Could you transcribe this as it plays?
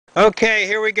Okay,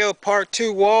 here we go, part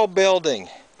 2, wall building.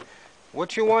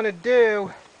 What you want to do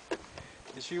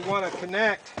is you want to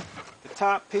connect the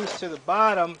top piece to the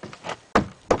bottom,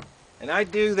 and I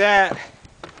do that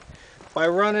by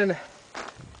running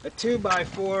a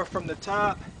 2x4 from the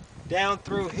top down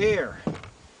through here.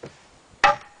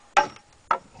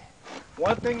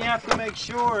 One thing you have to make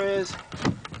sure is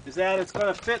that it's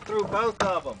going to fit through both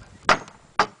of them.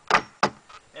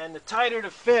 And the tighter the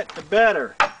fit, the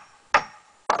better.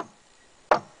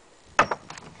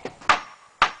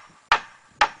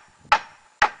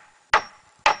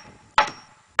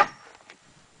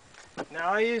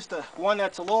 Now I used the one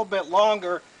that's a little bit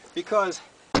longer because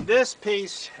this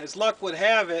piece, as luck would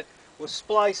have it, was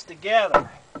spliced together.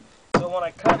 So when I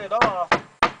cut it off,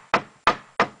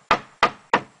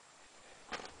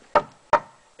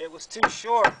 it was too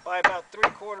short by about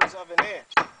 3/4 of an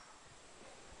inch.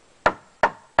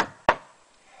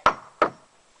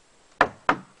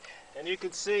 And you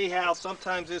can see how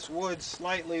sometimes this wood's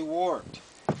slightly warped.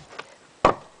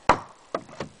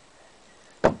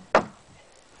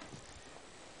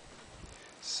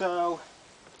 So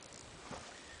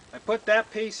I put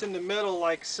that piece in the middle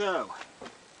like so.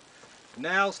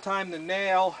 Now it's time to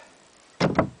nail.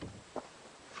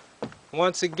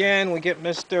 Once again, we get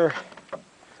Mr.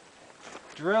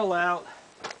 Drill out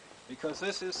because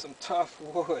this is some tough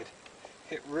wood.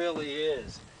 It really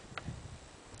is.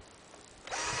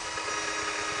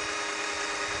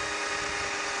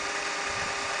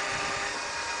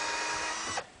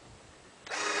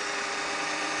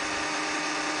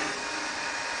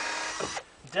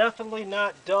 Definitely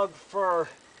not Doug fir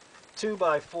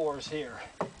 2x4s here.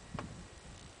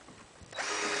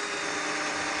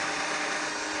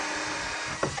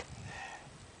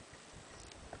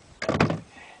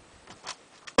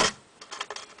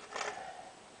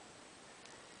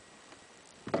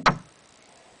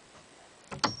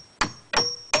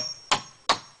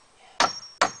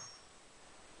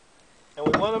 And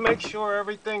we want to make sure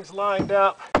everything's lined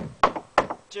up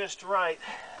just right.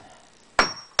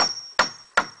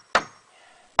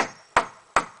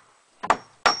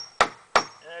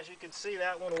 As you can see,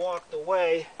 that one walked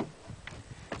away,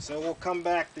 so we'll come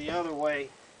back the other way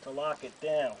to lock it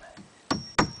down.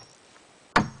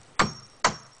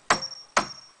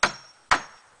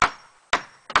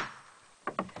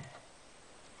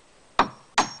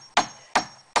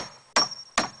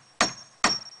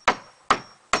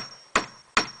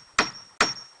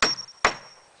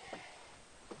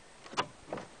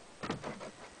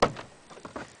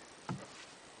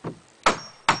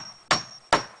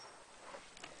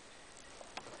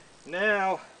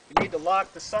 Now, you need to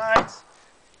lock the sides.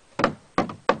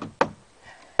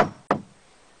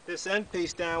 This end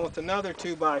piece down with another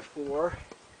 2x4.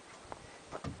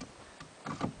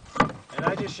 And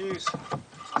I just use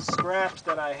scraps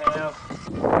that I have.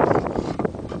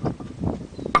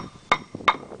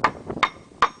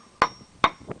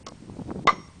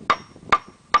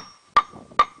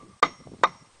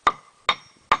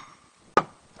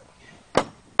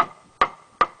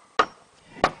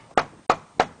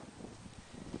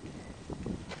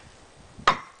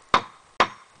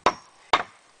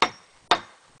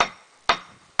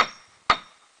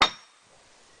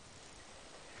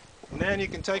 And then you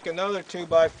can take another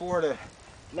 2x4 to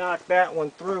knock that one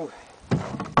through,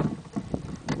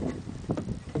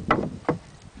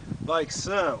 like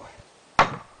so.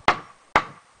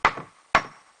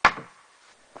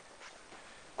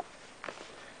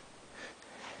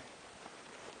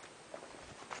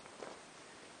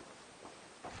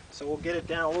 So we'll get it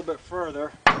down a little bit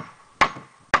further.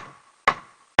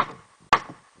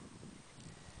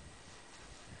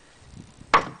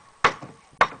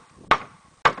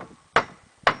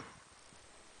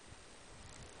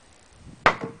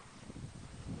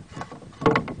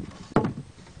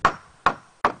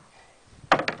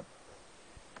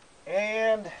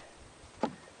 And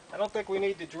I don't think we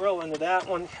need to drill into that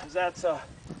one because that's a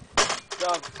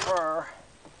Doug fir.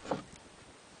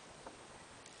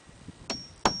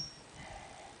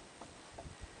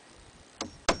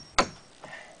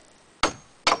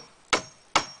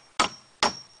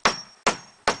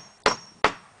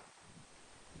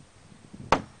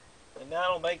 And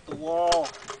that'll make the wall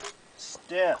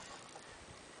stiff.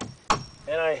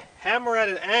 And I hammer at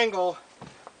an angle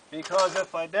because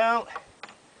if I don't,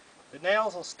 the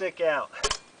nails will stick out.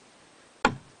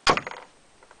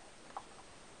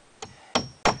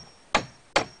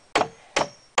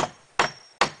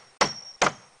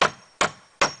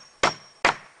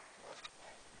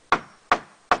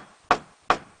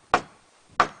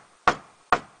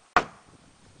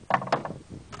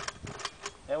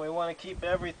 And we want to keep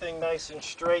everything nice and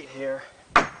straight here.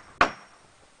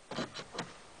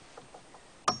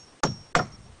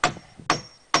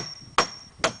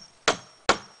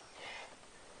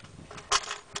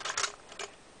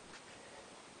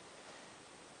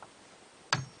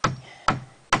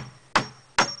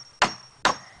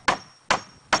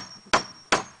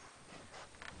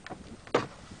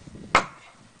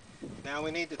 Now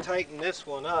we need to tighten this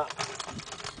one up,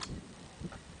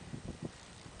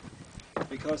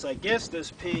 because I guess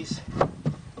this piece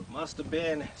must have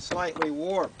been slightly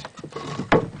warped.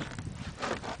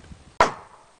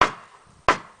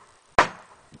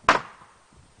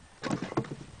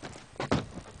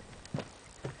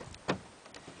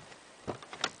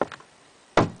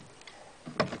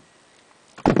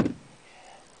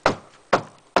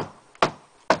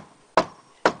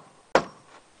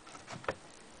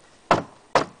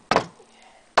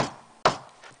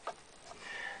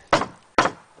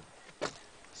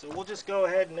 So we'll just go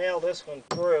ahead and nail this one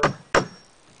through.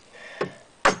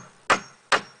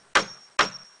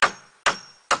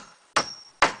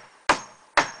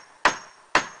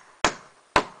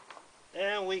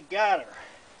 And we got her.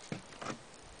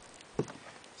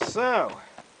 So,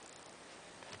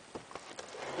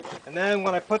 and then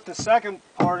when I put the second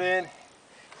part in,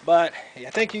 but I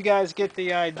think you guys get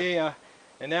the idea,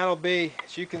 and that'll be,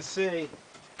 as you can see,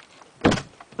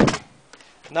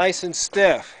 nice and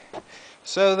stiff.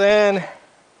 So then,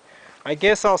 I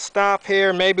guess I'll stop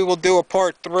here. Maybe we'll do a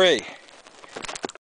part 3.